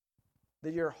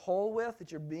that you're whole with,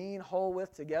 that you're being whole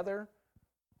with together?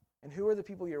 And who are the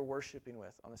people you're worshiping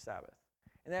with on the Sabbath?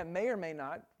 And that may or may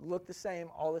not look the same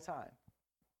all the time.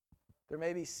 There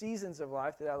may be seasons of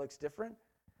life that looks different.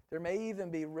 There may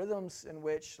even be rhythms in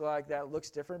which that looks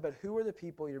different, but who are the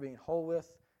people you're being whole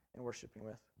with and worshiping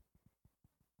with?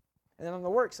 And then on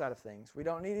the work side of things, we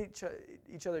don't need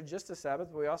each other just to Sabbath,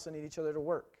 but we also need each other to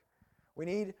work. We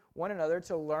need one another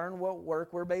to learn what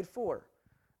work we're made for.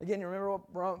 Again, you remember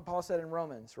what Paul said in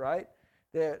Romans, right?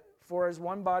 That for as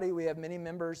one body we have many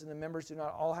members, and the members do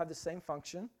not all have the same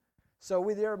function. So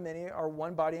we there are many are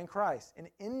one body in Christ, and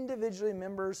individually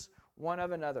members one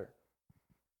of another.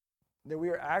 That we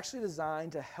are actually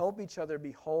designed to help each other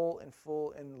be whole and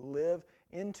full and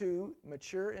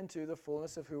mature into the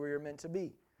fullness of who we are meant to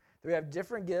be. That we have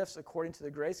different gifts according to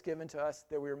the grace given to us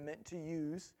that we are meant to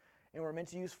use, and we're meant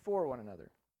to use for one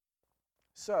another.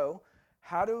 So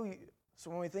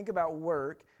when we think about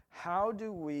work, who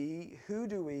do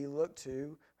we look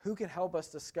to? Who can help us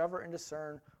discover and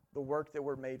discern the work that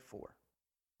we're made for?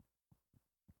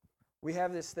 We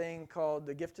have this thing called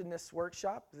the Giftedness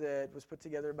Workshop that was put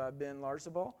together by Ben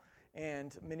Larzabal,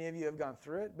 and many of you have gone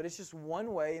through it, but it's just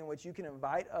one way in which you can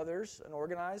invite others, an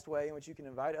organized way in which you can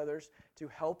invite others to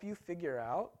help you figure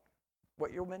out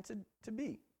what you're meant to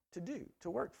be, to do, to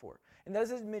work for. And that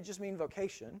doesn't just mean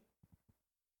vocation.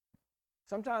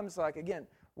 Sometimes, again,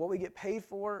 what we get paid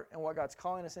for and what God's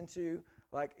calling us into,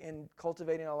 in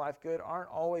cultivating a life good, aren't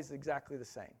always exactly the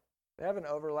same. They have an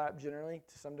overlap generally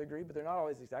to some degree, but they're not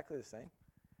always exactly the same.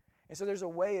 And so there's a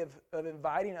way of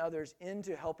inviting others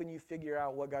into helping you figure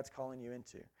out what God's calling you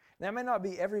into. And that may not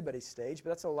be everybody's stage, but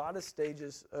that's a lot of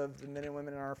stages of the men and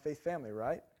women in our faith family,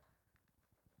 right?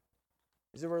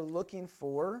 Is that we're looking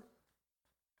for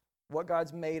what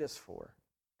God's made us for.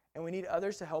 And we need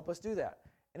others to help us do that.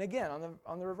 And again,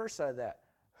 on the reverse side of that,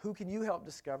 who can you help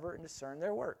discover and discern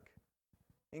their work?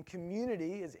 In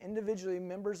community, as individually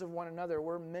members of one another,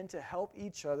 we're meant to help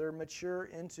each other mature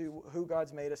into who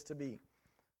God's made us to be.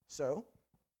 So,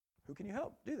 who can you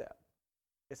help do that?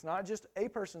 It's not just a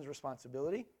person's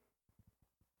responsibility.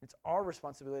 It's our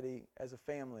responsibility as a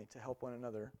family to help one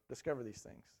another discover these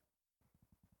things.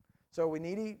 So we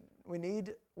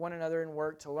need one another in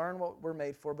work to learn what we're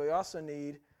made for, but we also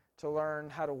need to learn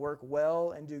how to work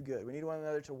well and do good. We need one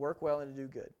another to work well and to do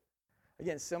good.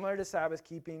 Again, similar to Sabbath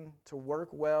keeping, to work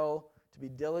well, to be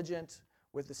diligent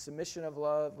with the submission of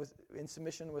love, in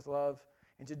submission with love,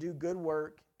 and to do good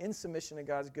work in submission to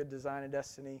God's good design and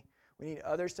destiny. We need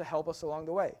others to help us along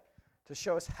the way, to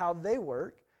show us how they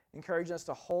work, encouraging us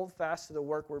to hold fast to the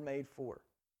work we're made for.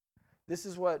 This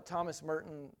is what Thomas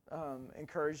Merton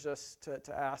encouraged us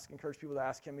encouraged people to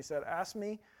ask him. He said, ask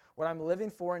me what I'm living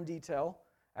for in detail.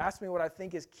 Ask me what I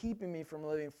think is keeping me from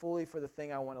living fully for the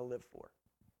thing I want to live for.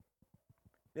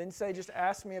 Didn't say just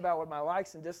ask me about what my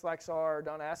likes and dislikes are.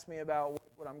 Don't ask me about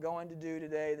what I'm going to do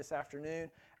today, this afternoon.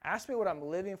 Ask me what I'm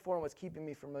living for and what's keeping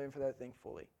me from living for that thing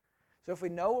fully. So if we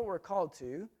know what we're called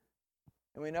to,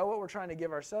 and we know what we're trying to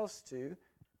give ourselves to,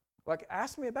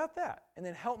 ask me about that, and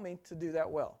then help me to do that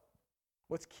well.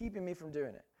 What's keeping me from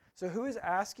doing it? So who is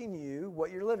asking you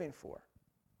what you're living for?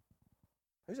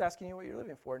 Who's asking you what you're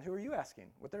living for, and who are you asking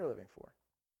what they're living for?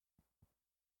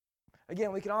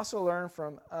 Again, we can also learn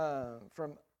from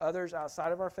others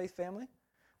outside of our faith family.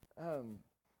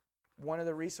 One of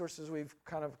the resources we've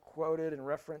kind of quoted and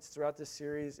referenced throughout this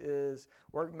series is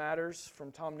Work Matters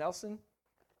from Tom Nelson.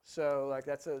 So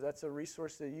that's a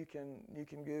resource that you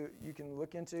can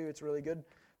look into. It's really good.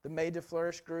 The Made to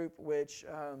Flourish group, which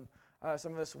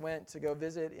some of us went to go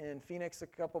visit in Phoenix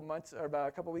about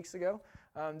a couple weeks ago.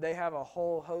 They have a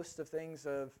whole host of things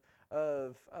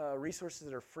of resources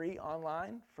that are free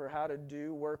online for how to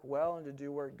do work well and to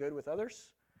do work good with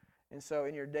others. And so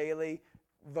in your daily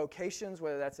vocations,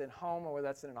 whether that's in home or whether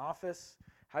that's in an office,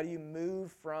 how do you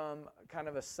move from kind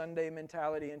of a Sunday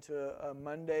mentality into a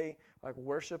Monday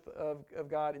worship of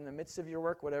God in the midst of your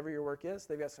work, whatever your work is?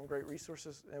 They've got some great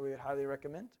resources that we would highly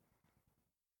recommend.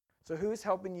 So who is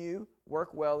helping you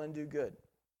work well and do good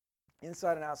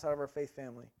inside and outside of our faith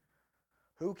family?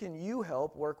 Who can you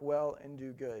help work well and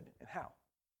do good, and how?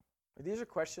 These are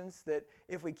questions that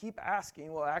if we keep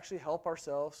asking, will actually help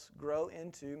ourselves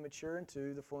mature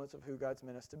into the fullness of who God's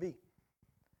meant us to be.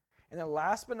 And then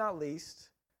last but not least,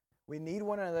 we need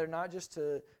one another not just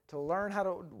to learn how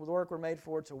to the work we're made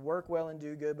for, to work well and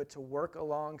do good, but to work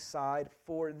alongside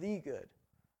for the good.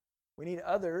 We need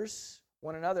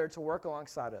one another to work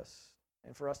alongside us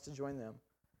and for us to join them.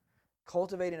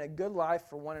 Cultivating a good life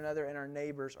for one another and our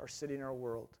neighbors, our city, and our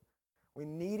world. We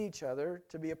need each other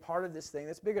to be a part of this thing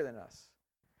that's bigger than us.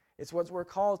 It's what we're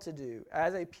called to do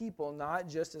as a people, not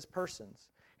just as persons.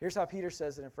 Here's how Peter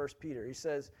says it in 1 Peter. He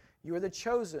says, "You are the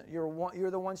chosen.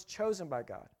 You're the ones chosen by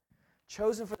God,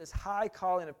 chosen for this high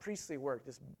calling of priestly work,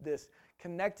 this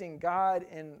connecting God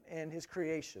and His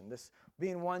creation, this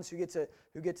being ones who get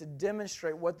to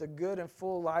demonstrate what the good and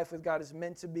full life with God is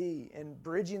meant to be, and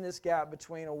bridging this gap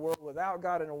between a world without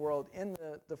God and a world in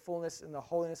the fullness and the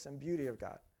holiness and beauty of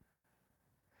God.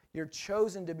 You're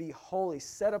chosen to be holy,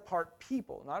 set apart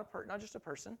people, not just a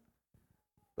person,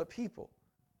 but people.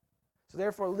 So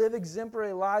therefore, live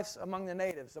exemplary lives among the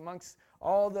natives, amongst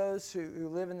all those who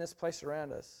live in this place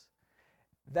around us.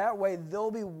 That way,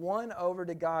 they'll be won over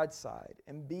to God's side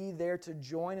and be there to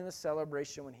join in the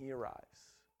celebration when He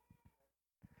arrives.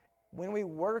 When we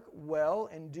work well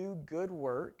and do good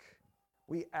work,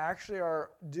 we actually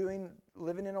are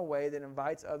living in a way that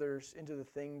invites others into the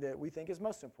thing that we think is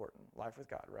most important, life with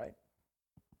God, right?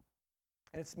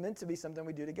 And it's meant to be something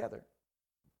we do together.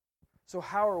 So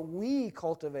how are we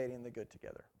cultivating the good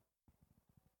together?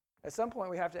 At some point,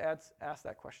 we have to ask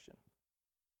that question.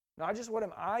 Not just what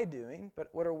am I doing, but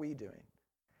what are we doing?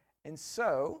 And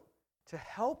so, to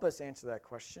help us answer that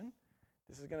question,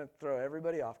 this is going to throw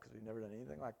everybody off because we've never done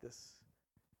anything like this.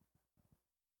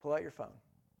 Pull out your phone.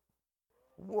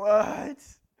 What?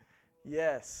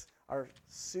 Yes, our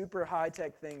super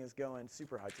high-tech thing is going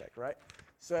super high-tech, right?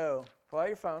 So, pull out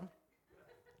your phone.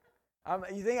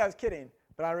 You think I was kidding,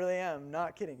 but I really am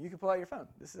not kidding. You can pull out your phone.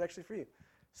 This is actually for you.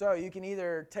 So you can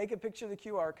either take a picture of the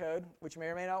QR code, which may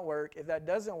or may not work. If that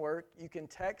doesn't work, you can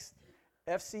text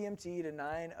FCMT to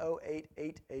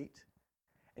 90888,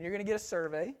 and you're going to get a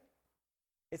survey.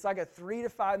 It's like a 3 to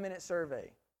 5 minute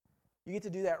survey. You get to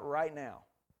do that right now.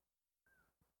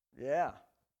 Yeah.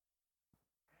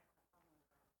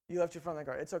 You left your phone in the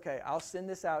car. It's okay. I'll send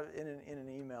this out in an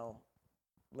email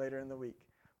later in the week.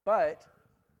 But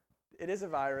it is a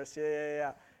virus.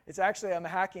 Yeah. It's actually, I'm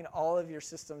hacking all of your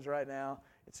systems right now.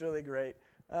 It's really great.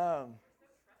 You're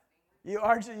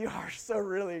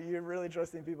really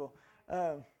trusting people.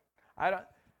 I'm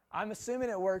assuming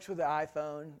it works with the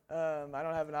iPhone. I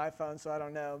don't have an iPhone, so I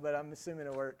don't know, but I'm assuming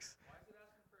it works. Why is it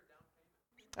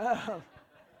asking for a down payment?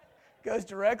 Goes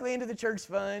directly into the church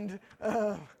fund.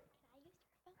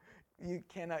 You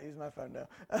cannot use my phone now.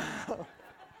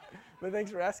 But thanks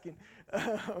for asking.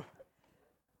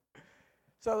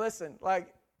 So listen,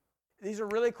 these are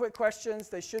really quick questions.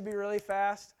 They should be really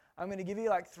fast. I'm going to give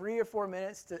you 3 or 4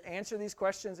 minutes to answer these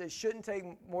questions. It shouldn't take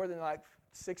more than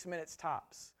 6 minutes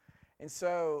tops. And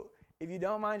so if you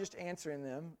don't mind just answering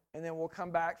them, and then we'll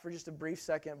come back for just a brief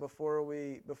second before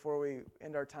we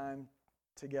end our time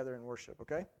together in worship,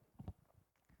 okay?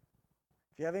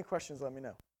 If you have any questions, let me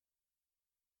know.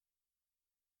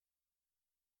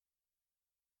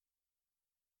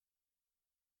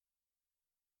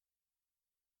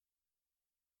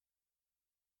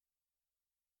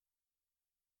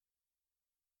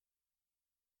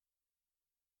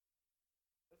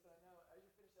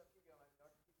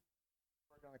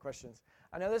 On the questions.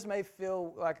 I know this may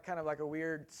feel like kind of like a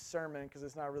weird sermon because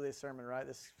it's not really a sermon, right?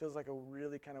 This feels like a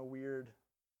really kind of weird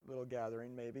little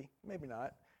gathering, maybe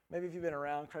not. Maybe if you've been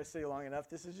around Christ City long enough,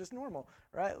 this is just normal,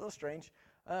 right? A little strange.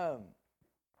 But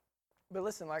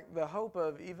listen, the hope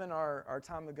of even our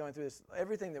time of going through this,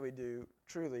 everything that we do,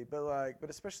 truly, but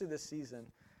especially this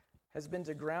season, has been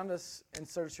to ground us in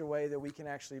such a way that we can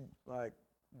actually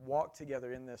walk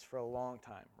together in this for a long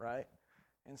time, right?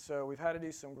 And so we've had to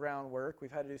do some groundwork.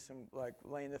 We've had to do some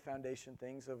laying the foundation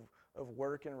things of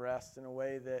work and rest in a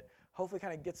way that hopefully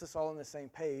kind of gets us all on the same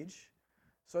page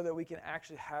so that we can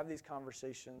actually have these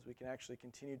conversations. We can actually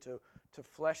continue to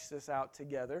flesh this out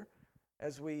together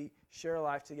as we share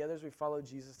life together, as we follow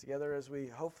Jesus together, as we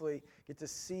hopefully get to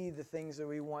see the things that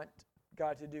we want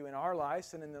God to do in our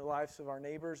lives and in the lives of our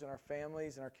neighbors and our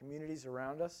families and our communities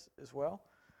around us as well.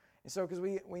 And so because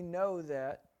we know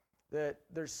that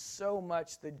there's so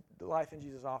much that life in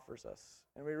Jesus offers us.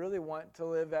 And we really want to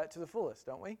live that to the fullest,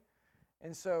 don't we?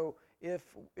 And so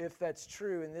if that's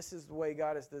true, and this is the way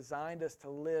God has designed us to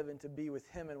live and to be with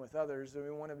Him and with others, then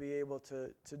we want to be able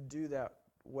to do that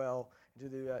well, and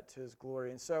to do that to His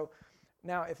glory. And so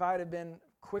now if I had been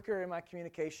quicker in my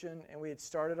communication and we had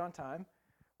started on time,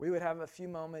 we would have a few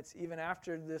moments even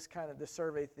after this kind of the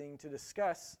survey thing to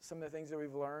discuss some of the things that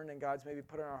we've learned and God's maybe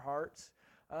put in our hearts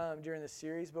during this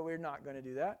series, but we're not going to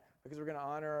do that because we're going to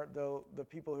honor the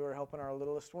people who are helping our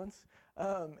littlest ones.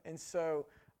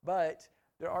 But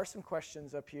there are some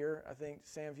questions up here. I think,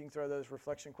 Sam, if you can throw those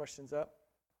reflection questions up.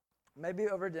 Maybe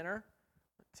over dinner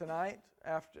tonight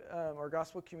after our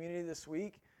gospel community this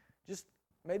week, just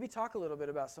maybe talk a little bit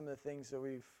about some of the things that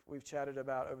we've chatted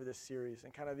about over this series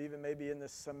and kind of even maybe in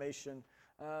this summation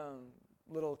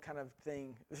little kind of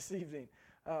thing this evening.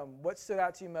 What stood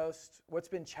out to you most? What's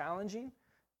been challenging?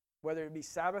 Whether it be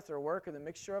Sabbath or work or the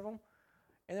mixture of them.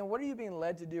 And then what are you being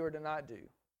led to do or to not do?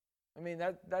 I mean,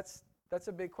 that's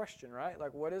a big question, right?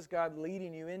 Like, what is God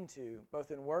leading you into,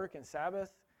 both in work and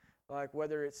Sabbath? Like,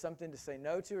 whether it's something to say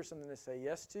no to or something to say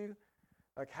yes to.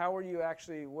 Like, what are you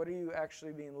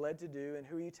actually being led to do, and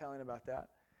who are you telling about that?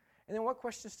 And then what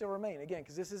questions still remain? Again,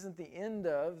 because this isn't the end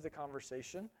of the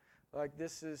conversation. Like,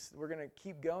 we're going to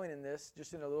keep going in this,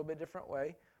 just in a little bit different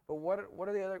way. But what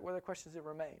are the other questions that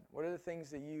remain? What are the things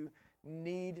that you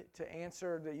need to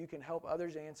answer, that you can help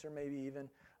others answer, maybe even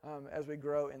as we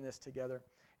grow in this together?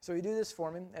 So you do this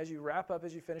for me as you wrap up,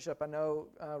 as you finish up. I know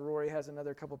Rory has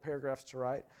another couple paragraphs to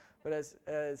write, but as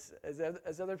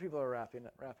other people are wrapping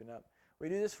up, we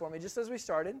do this for me just as we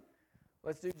started.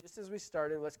 Let's do just as we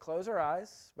started. Let's close our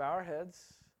eyes, bow our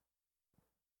heads,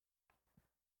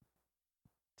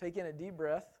 take in a deep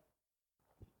breath.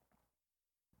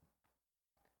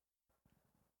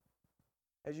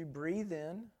 As you breathe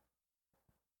in,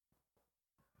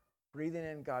 breathing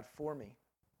in God for me.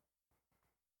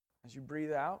 As you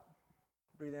breathe out,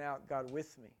 breathing out God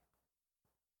with me.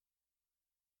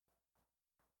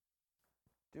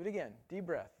 Do it again. Deep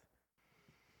breath.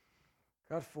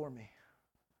 God for me.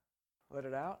 Let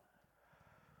it out.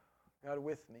 God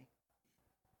with me.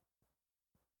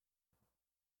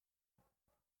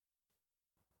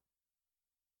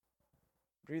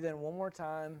 Breathe in one more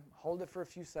time. Hold it for a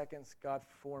few seconds. God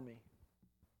for me.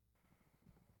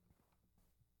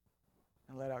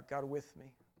 And let out God with me.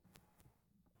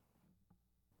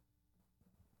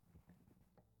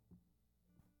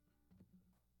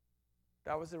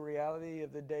 That was the reality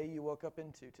of the day you woke up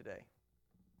into today.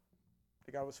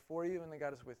 That God was for you and that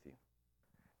God is with you.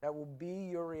 That will be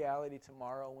your reality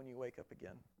tomorrow when you wake up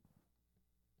again.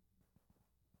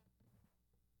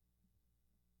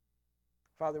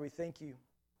 Father, we thank you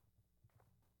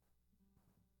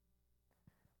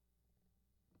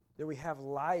that we have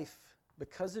life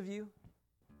because of you.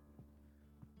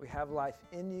 We have life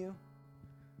in you.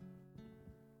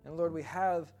 And Lord, we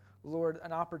have, Lord,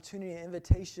 an opportunity, an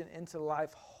invitation into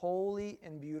life holy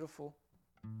and beautiful,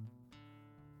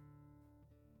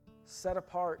 set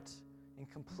apart and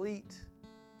complete.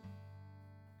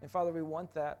 And Father, we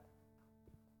want that.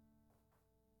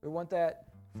 We want that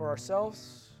for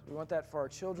ourselves. We want that for our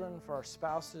children, for our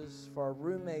spouses, for our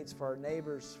roommates, for our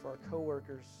neighbors, for our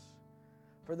coworkers,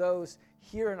 for those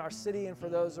here in our city and for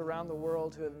those around the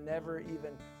world who have never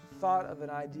even thought of an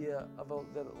idea of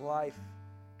that life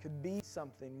could be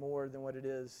something more than what it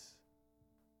is.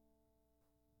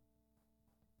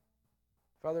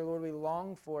 Father, Lord, we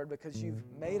long for it because you've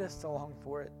made us to long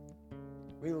for it.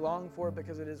 We long for it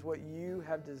because it is what you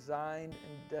have designed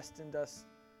and destined us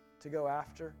to go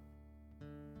after.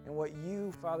 And what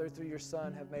you, Father, through your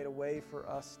Son, have made a way for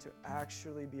us to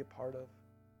actually be a part of.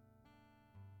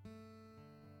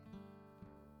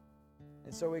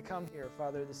 And so we come here,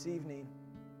 Father, this evening,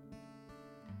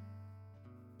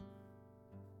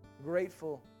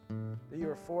 grateful that you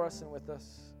are for us and with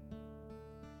us.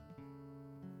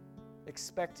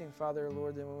 Expecting, Father,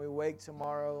 Lord, that when we wake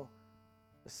tomorrow,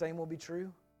 the same will be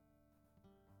true.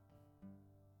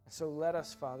 And so let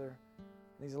us, Father,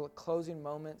 in these closing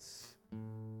moments,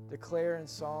 declare in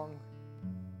song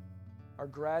our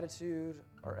gratitude,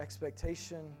 our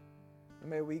expectation, and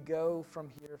may we go from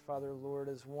here, Father, Lord,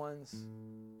 as ones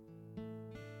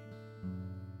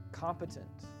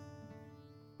competent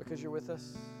because you're with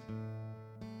us.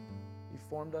 You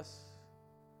formed us.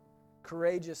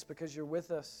 Courageous because you're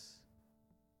with us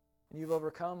and you've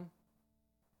overcome.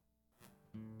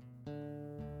 I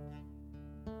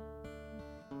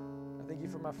thank you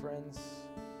for my friends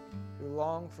who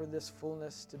long for this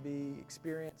fullness to be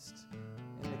experienced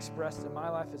and expressed in my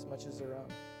life as much as their own.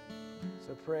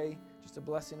 So pray just a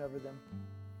blessing over them.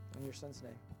 In your Son's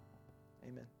name,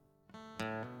 amen.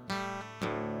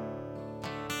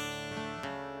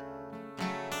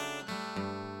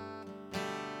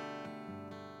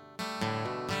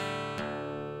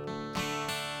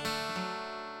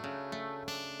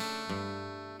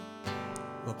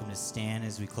 Welcome to stand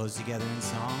as we close together in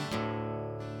song.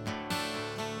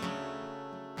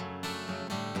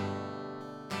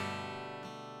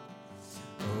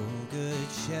 Oh, good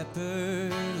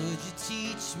shepherd, would you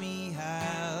teach me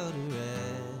how to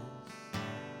rest?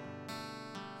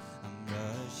 I'm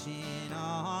rushing